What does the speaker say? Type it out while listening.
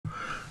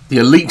The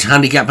Elite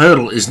Handicap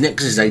Hurdle is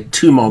next. This is a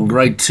 2-mile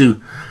Grade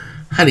 2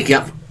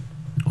 handicap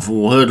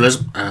for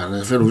hurdlers, and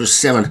there's just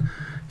 7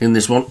 in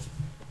this one.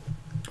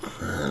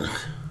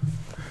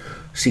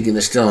 Seeking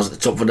the stars at the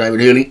top for David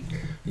Hurley.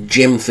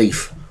 Gem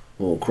Thief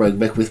for Craig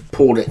Beckwith.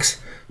 Pordex,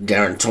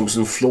 Darren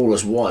Thompson.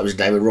 Flawless Wives,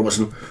 David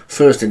Robertson.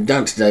 First and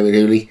Dance, David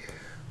Hurley.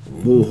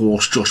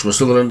 Warhorse, Joshua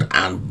Sutherland.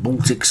 And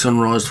Baltic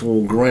Sunrise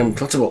for Graham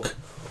Clutterbuck.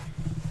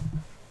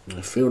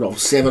 A field of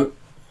 7.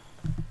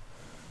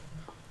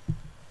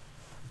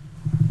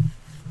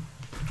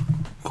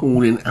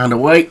 Called in and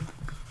away.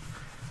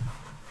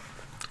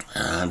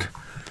 And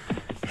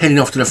heading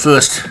off to the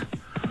first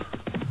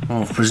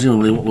of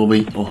presumably what will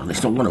be, oh,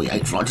 it's not going to be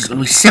 8 flights, it's going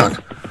to be 7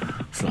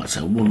 flights,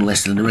 so 1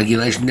 less than the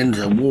regulation. Then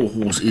so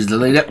Warhorse is the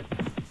leader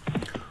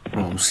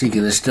from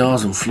Seeking the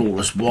Stars and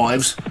Flawless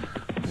Wives.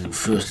 And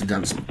First to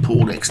Dance and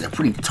Pordex. They're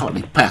pretty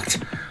tightly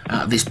packed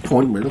at this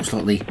point, but it looks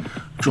like the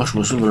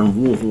Joshua Sutherland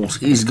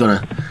Warhorse is going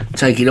to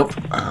take it up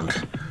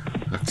and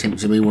attempt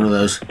to be one of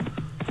those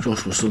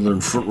Joshua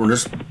Sutherland front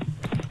runners.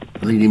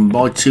 Leading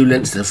by 2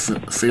 lengths, the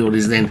field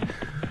is then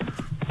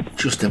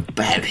just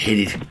about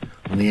headed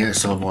on the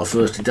outside by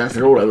First to Dance.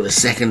 They're all over the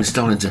second,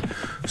 starting to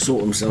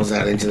sort themselves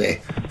out into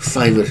their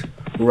favoured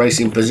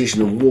racing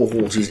position, and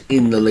Warhorse is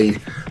in the lead,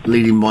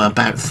 leading by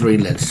about 3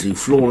 lengths. To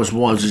Flawless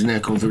Wives is now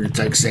come through to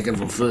take second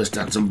from First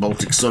Dance and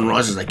Baltic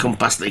Sunrise as they come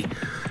past the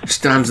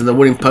stands and the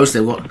winning post.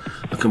 They've got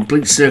a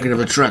complete circuit of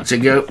the track to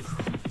go.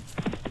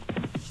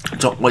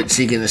 Top weight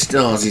Seeking the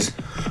Stars is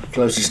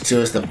closest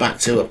to us. The back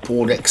 2 are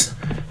Pordex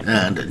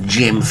and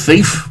Gem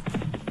Thief.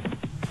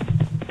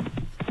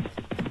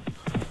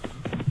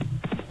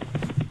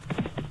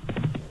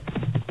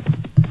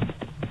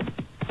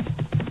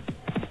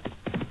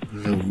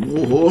 The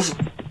Warhorse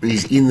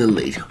is in the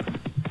lead,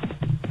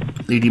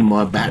 leading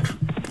by about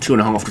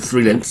 2.5 to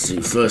 3 lengths.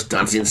 To First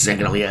Dance in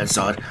second on the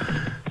outside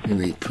in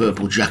the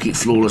purple jacket.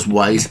 Flawless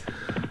Wives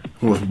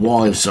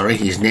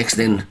is next.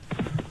 Then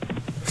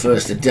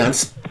First to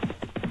Dance,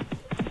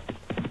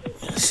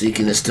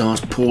 Seeking the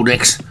Stars,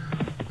 Pordex,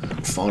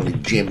 and finally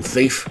Gem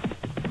Thief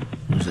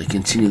as they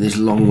continue this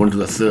long run to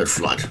the third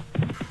flight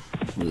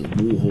with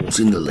Warhorse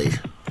in the lead.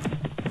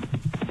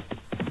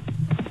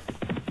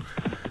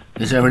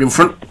 There's Everett in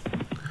front,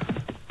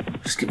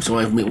 skips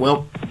away from it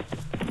well.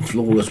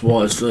 Flawless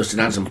Wives First to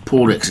Dance and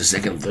Pordex are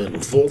second, third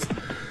and fourth.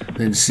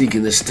 Then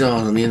Seeking the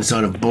Stars on the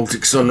inside of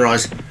Baltic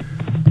Sunrise,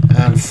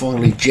 and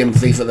finally Gem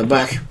Thief at the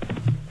back.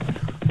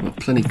 We're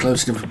plenty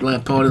close enough to play a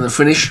part in the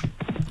finish.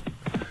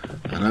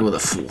 And over the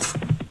fourth.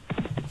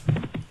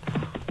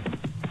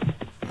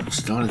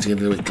 Starting to get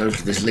a little bit close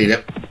to this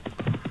leader.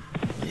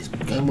 He's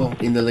going well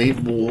in the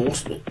lead,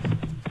 Warhorse.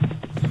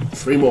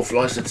 3 more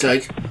flights to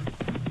take.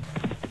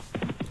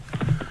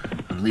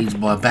 And leads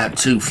by about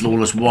 2.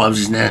 Flawless Wives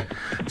is now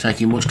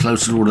taking much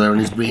closer order and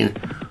is being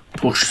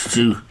pushed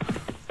to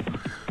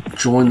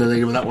join the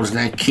leader, but that one's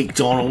now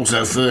kicked on.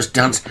 Also First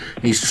Dance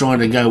is trying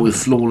to go with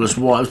Flawless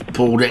Wives,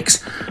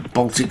 Pordex,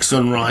 Baltic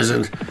Sunrise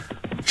and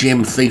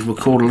Gem Thief were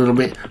caught a little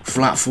bit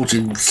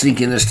flat-footed.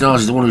 Seeking the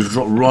Stars is the one who's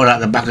dropped right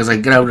out the back as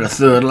they get over to the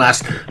third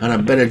last, and a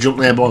better jump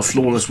there by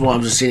Flawless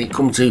Wives. I've seen it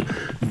come to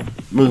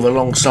move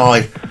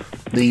alongside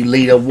the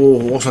leader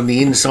Warhorse on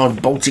the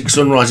inside. Baltic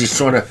Sunrise is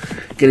trying to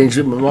get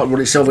into it, but might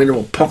run itself into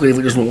a pocket if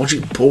it doesn't watch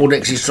it.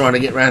 Pordex is trying to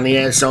get round the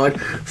outside.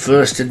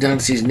 First to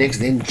Dance is next,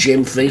 then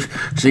Gem Thief.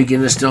 Seeking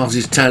the Stars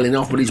is tailing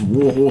off, but it's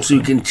Warhorse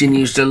who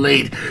continues to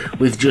lead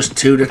with just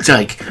 2 to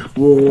take.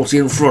 Warhorse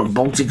in front.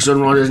 Baltic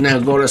Sunrise has now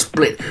got a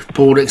split.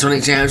 Pordex on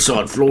its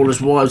outside.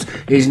 Flawless Wives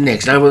is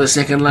next. Over the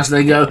second last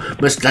they go.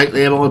 Mistake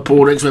there by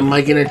Pordex when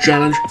making a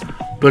challenge,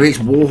 but it's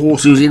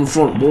Warhorse who's in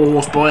front.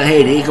 Warhorse by a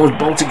head. Here comes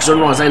Baltic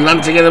Sunrise. They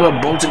land together,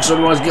 but Baltic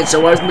Sunrise gets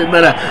away from it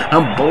better.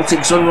 And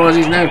Baltic Sunrise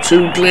is now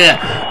 2 clear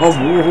of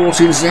Warhorse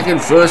in second.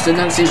 First to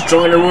Dance is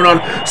trying to run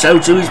on. So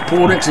too is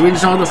Pordex. And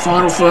inside the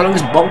final furlong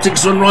is Baltic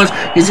Sunrise.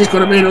 Is this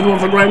going to be another one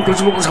for Graham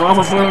Clutterbuck? There's half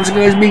a furlong to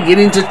go. He's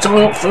beginning to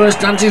tie up. First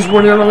Dance is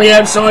running on the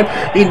outside.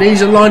 He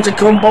needs a line to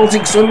come.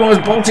 Baltic Sunrise.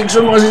 Baltic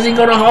Sunrise, is he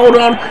going to hold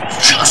on?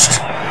 Just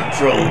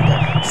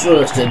from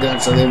First to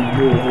Dance and then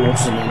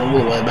Warhorse, and then all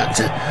the way back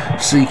to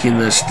Seeking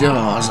the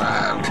Stars,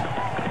 and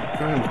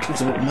Graham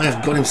Clutterbuck may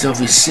have got himself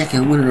his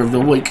second winner of the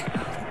week,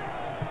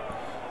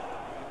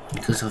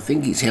 because I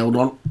think he's held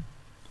on.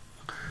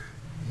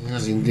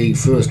 As indeed,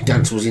 First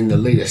Dance was in the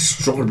lead,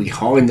 strong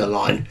behind the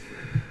line,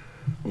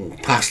 or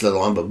past the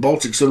line, but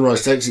Baltic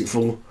Sunrise takes it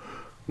for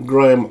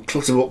Graham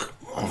Clutterbuck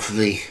off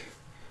the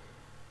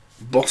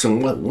bottom,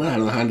 well out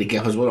of the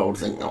handicap as well, I would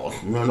think.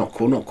 No, not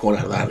quite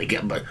out of the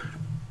handicap, but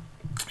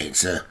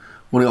it's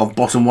winning off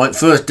bottom weight.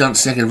 First Dance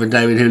second for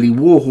David Hurley.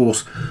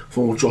 Warhorse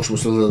for Joshua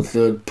Sutherland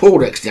third.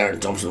 Pordex Darren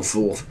Thompson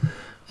fourth.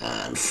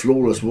 And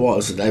Flawless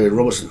Wives for David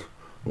Robertson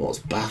was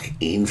back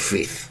in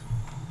fifth.